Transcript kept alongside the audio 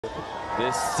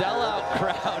This sellout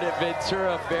crowd at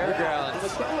Ventura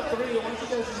Fairgrounds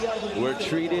were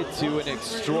treated to an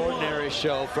extraordinary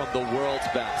show from the world's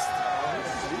best.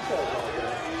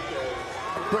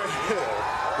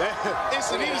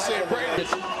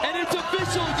 And it's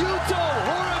official, Yuto!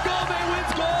 Horigome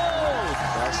wins gold!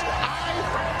 I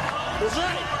was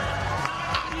right.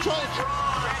 I told you.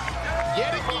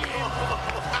 Yet again,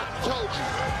 I told you.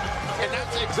 And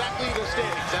that's exactly the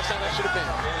standings. That's how that should have been.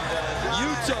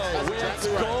 Yuto wins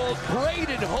gold.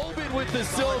 Braden Hoban with the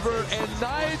silver. And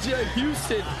Nyjah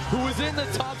Houston, who was in the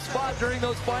top spot during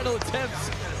those final attempts,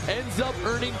 ends up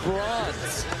earning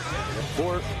bronze.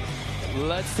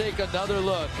 Let's take another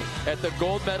look at the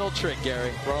gold medal trick,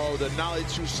 Gary. Bro, the Nollie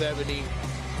 270.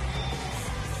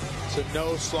 It's a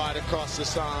no slide across the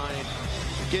sign.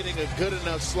 Getting a good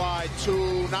enough slide,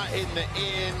 too. Not hitting the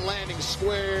end, landing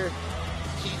square.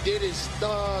 He did his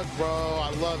stuff, bro.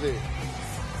 I love it.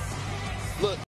 Look.